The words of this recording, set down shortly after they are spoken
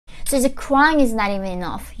So the crying is not even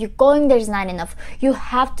enough. You going there is not enough. You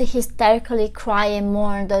have to hysterically cry and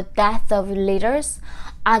mourn the death of leaders.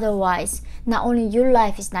 Otherwise, not only your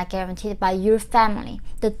life is not guaranteed, but your family,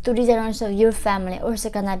 the 3 generations of your family also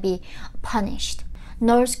gonna be punished.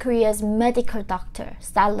 North Korea's medical doctor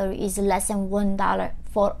salary is less than $1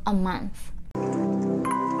 for a month.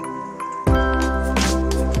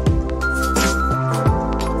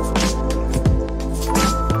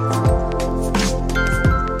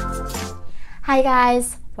 Hi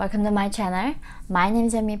guys, welcome to my channel. My name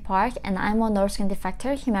is Yeonmi Park and I'm a North Korean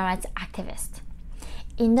defector human rights activist.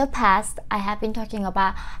 In the past, I have been talking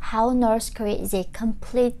about how North Korea is a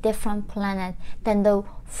complete different planet than the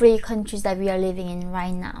free countries that we are living in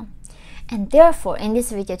right now. And therefore, in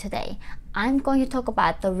this video today, I'm going to talk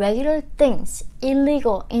about the regular things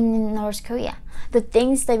illegal in North Korea. The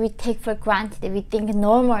things that we take for granted, that we think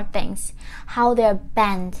normal things, how they are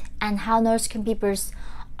banned, and how North Korean people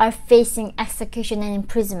are facing execution and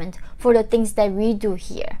imprisonment for the things that we do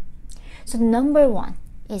here. So number one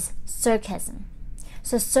is sarcasm.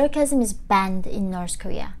 So sarcasm is banned in North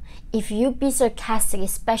Korea. If you be sarcastic,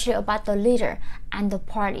 especially about the leader and the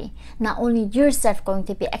party, not only yourself going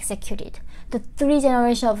to be executed, the 3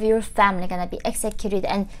 generations of your family gonna be executed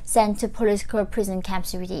and sent to political prison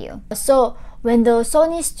camps with you. So when the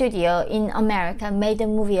Sony studio in America made a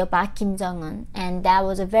movie about Kim Jong-un, and that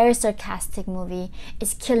was a very sarcastic movie,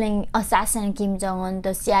 it's killing assassin Kim Jong-un,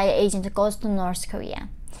 the CIA agent goes to North Korea.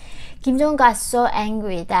 Kim Jong-un got so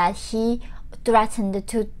angry that he threatened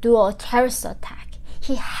to do a terrorist attack.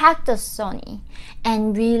 He hacked the Sony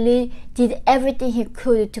and really did everything he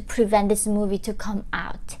could to prevent this movie to come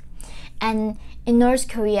out. And in North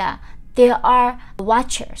Korea, there are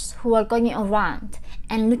watchers who are going around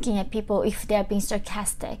and looking at people if they are being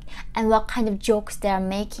sarcastic and what kind of jokes they are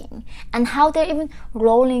making and how they're even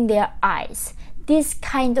rolling their eyes. This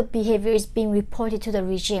kind of behavior is being reported to the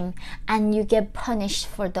regime and you get punished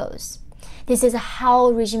for those. This is how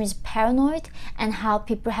regime is paranoid and how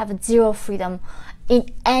people have zero freedom in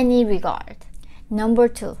any regard. Number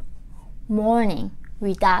 2, mourning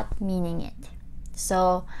without meaning it.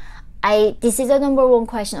 So this is the number one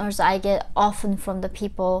question also I get often from the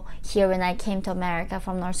people here when I came to America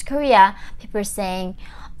from North Korea. People saying,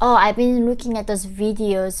 oh, I've been looking at those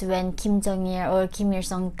videos when Kim Jong-il or Kim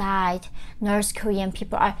Il-sung died. North Korean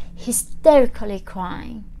people are hysterically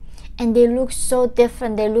crying. And they look so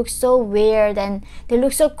different, they look so weird, and they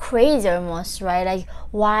look so crazy almost, right? Like,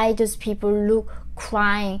 why does people look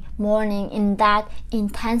crying, mourning in that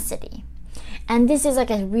intensity? And this is like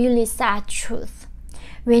a really sad truth.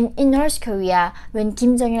 When in North Korea, when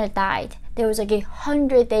Kim Jong-il died, there was like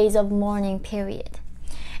 100 days of mourning period.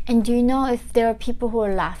 And do you know if there are people who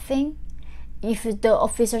are laughing? If the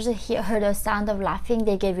officers heard the sound of laughing,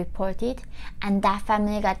 they get reported, and that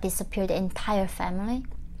family got disappeared, the entire family.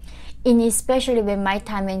 Especially when my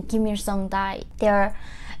time when Kim Il-sung died, there are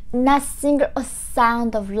not single a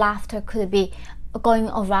sound of laughter could be going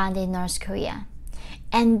around in North Korea.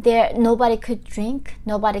 And there nobody could drink,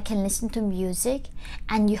 nobody can listen to music,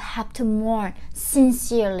 and you have to mourn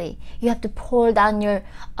sincerely. You have to pour down your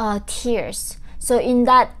tears. So in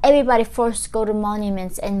that, everybody forced go to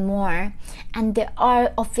monuments and mourn, and there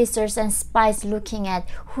are officers and spies looking at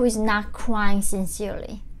who is not crying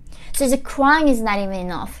sincerely. So the crying is not even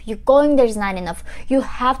enough. You going there is not enough. You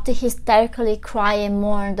have to hysterically cry and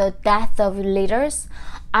mourn the death of leaders.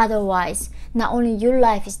 Otherwise, not only your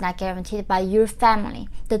life is not guaranteed, but your family,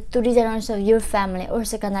 the 3 generations of your family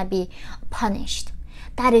also gonna be punished.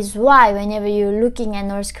 That is why whenever you're looking at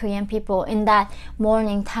North Korean people in that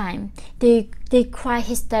mourning time, they cry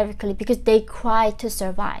hysterically because they cry to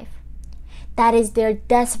survive. That is their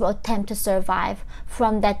desperate attempt to survive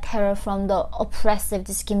from that terror, from the oppressive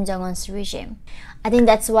Kim Jong-un's regime. I think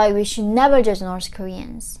that's why we should never judge North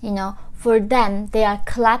Koreans. You know, for them, they are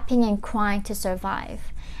clapping and crying to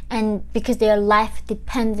survive. And because their life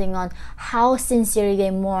depending on how sincerely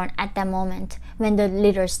they mourn at that moment when the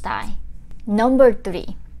leaders die. Number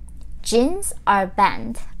 3, jeans are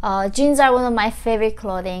banned. Jeans are one of my favorite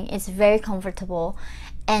clothing. It's very comfortable.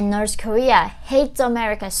 And North Korea hates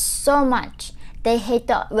America so much. They hate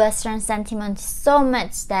the Western sentiment so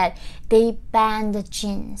much that they ban the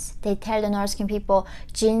jeans. They tell the North Korean people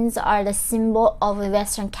jeans are the symbol of a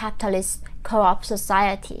Western capitalist corrupt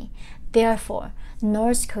society. Therefore,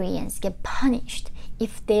 North Koreans get punished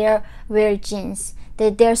if they wear jeans.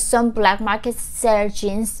 There's some black markets sell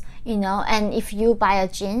jeans, you know, and if you buy a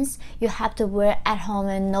jeans, you have to wear at home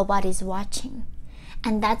and nobody's watching.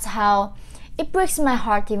 And that's how It breaks my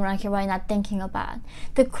heart even right now thinking about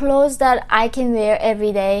the clothes that I can wear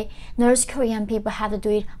every day. North Korean people have to do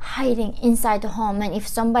it hiding inside the home, and if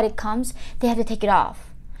somebody comes, they have to take it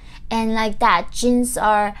off. And like that, jeans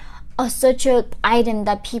are such an item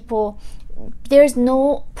that there's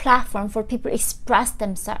no platform for people to express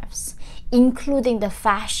themselves, including the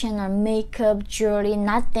fashion or makeup, jewelry,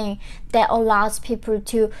 nothing that allows people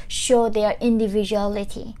to show their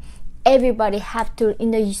individuality. Everybody have to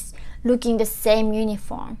looking the same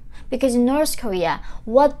uniform, because in North Korea,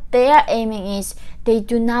 what they are aiming is they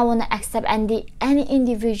do not want to accept any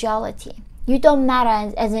individuality. You don't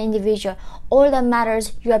matter as an individual. All that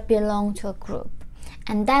matters, you belong to a group.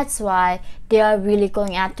 And that's why they are really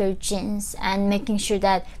going after jeans and making sure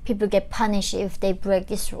that people get punished if they break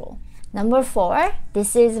this rule. Number 4,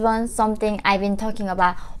 this is something I've been talking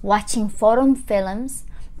about, watching foreign films,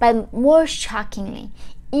 but more shockingly,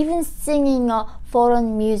 even singing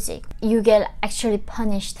foreign music, you get actually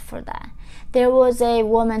punished for that. There was a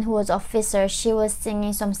woman who was officer. She was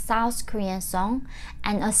singing some South Korean song,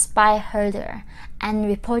 and a spy heard her and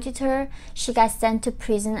reported her. She got sent to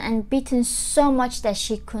prison and beaten so much that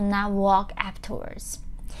she could not walk afterwards.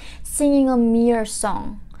 Singing a mere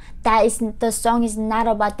song. The song is not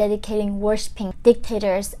about dedicating worshiping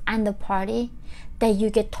dictators and the party. That you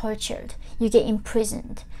get tortured, you get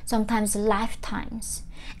imprisoned, sometimes lifetimes.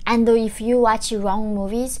 And though if you watch wrong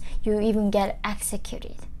movies, you even get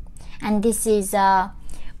executed. And this is the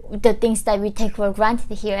things that we take for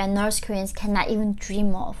granted here, and North Koreans cannot even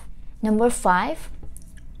dream of. Number 5,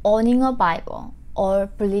 owning a Bible or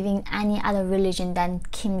believing any other religion than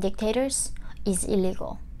Kim dictators is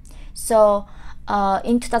illegal. So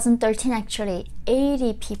in 2013, actually,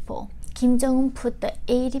 80 people, Kim Jong-un put the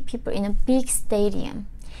 80 people in a big stadium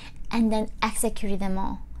and then executed them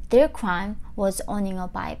all. Their crime was owning a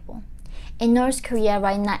Bible. In North Korea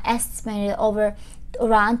right now, estimated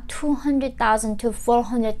around 200,000 to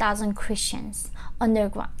 400,000 Christians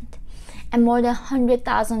underground, and more than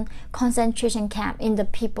 100,000 concentration camp in the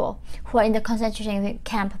people who are in the concentration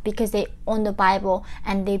camp because they own the Bible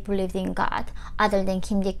and they believed in God other than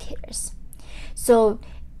Kim dictators. So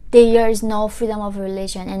there is no freedom of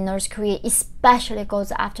religion, and North Korea especially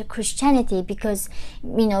goes after Christianity because,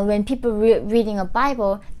 when people reading a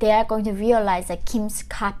Bible, they are going to realize that Kim's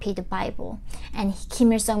copied the Bible, and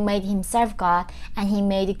Kim Il-sung made himself God, and he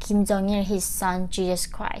made Kim Jong-il his son, Jesus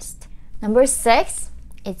Christ. Number 6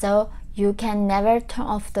 is you can never turn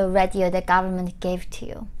off the radio the government gave to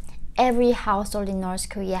you. Every household in North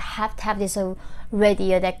Korea have to have this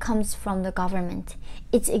radio that comes from the government.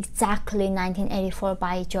 It's exactly 1984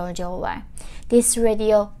 by George Orwell. This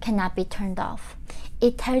radio cannot be turned off.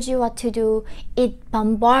 It tells you what to do. It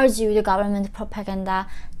bombards you with the government propaganda.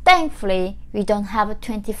 Thankfully, we don't have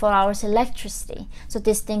 24 hours electricity, so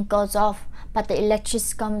this thing goes off. But the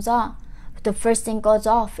electricity comes on. The first thing goes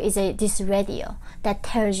off is this radio that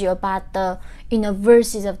tells you about the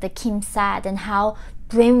verses of the Kim said, and how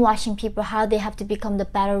brainwashing people, how they have to become the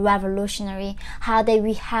better revolutionary, how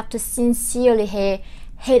we have to sincerely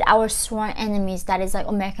hate our sworn enemies, that is like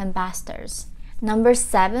American bastards. Number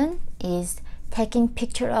 7 is taking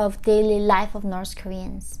picture of daily life of North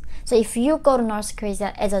Koreans. So if you go to North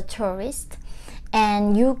Korea as a tourist,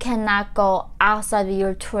 and you cannot go outside of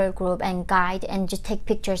your tour group and guide and just take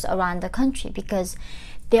pictures around the country, because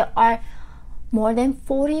there are more than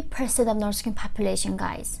 40% of North Korean population,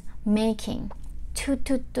 guys, making $2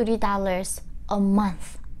 to $3 a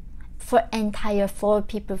month for entire 4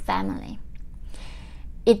 people family.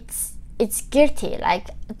 It's guilty. Like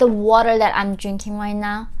the water that I'm drinking right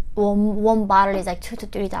now, one bottle is like $2 to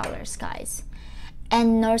 $3, guys.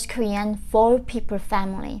 And North Korean 4 people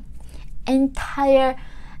family, entire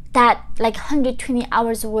that like 120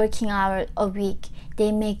 hours working hour a week,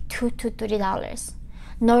 they make $2 to $3.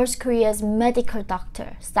 North Korea's medical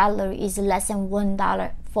doctor salary is less than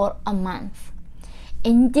 $1 for a month.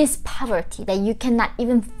 In this poverty that you cannot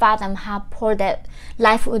even fathom how poor that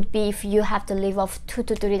life would be if you have to live off $2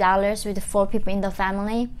 to $3 with 4 people in the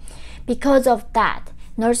family. Because of that,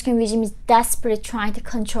 North Korean regime is desperately trying to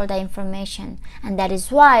control that information, and that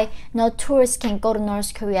is why no tourists can go to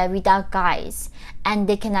North Korea without guides, and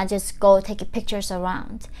they cannot just go take pictures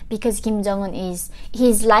around, because Kim Jong-un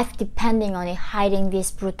his life depending on it, hiding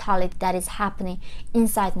this brutality that is happening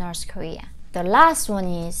inside North Korea. The last one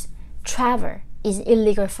is travel is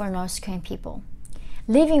illegal for North Korean people.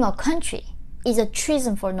 Leaving a country is a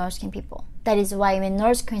treason for North Korean people. That is why when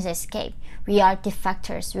North Koreans escape, we are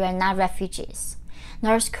defectors, we are not refugees.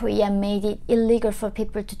 North Korea made it illegal for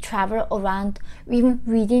people to travel around, even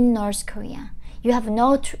within North Korea. You have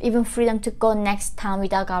no even freedom to go next town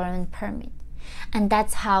without government permit. And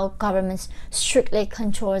that's how government strictly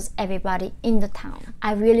controls everybody in the town.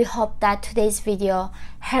 I really hope that today's video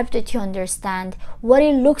helped you to understand what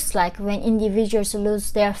it looks like when individuals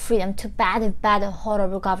lose their freedom to bad,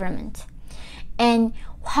 horrible government, and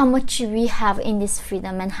how much we have in this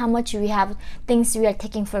freedom and how much we have things we are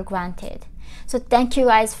taking for granted. So thank you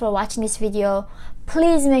guys for watching this video.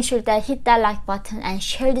 Please make sure that hit that like button and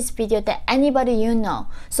share this video to anybody you know,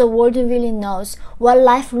 so world really knows what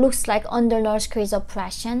life looks like under North Korea's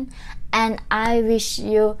oppression. And I wish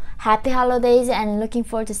you happy holidays and looking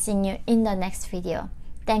forward to seeing you in the next video.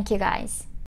 Thank you guys.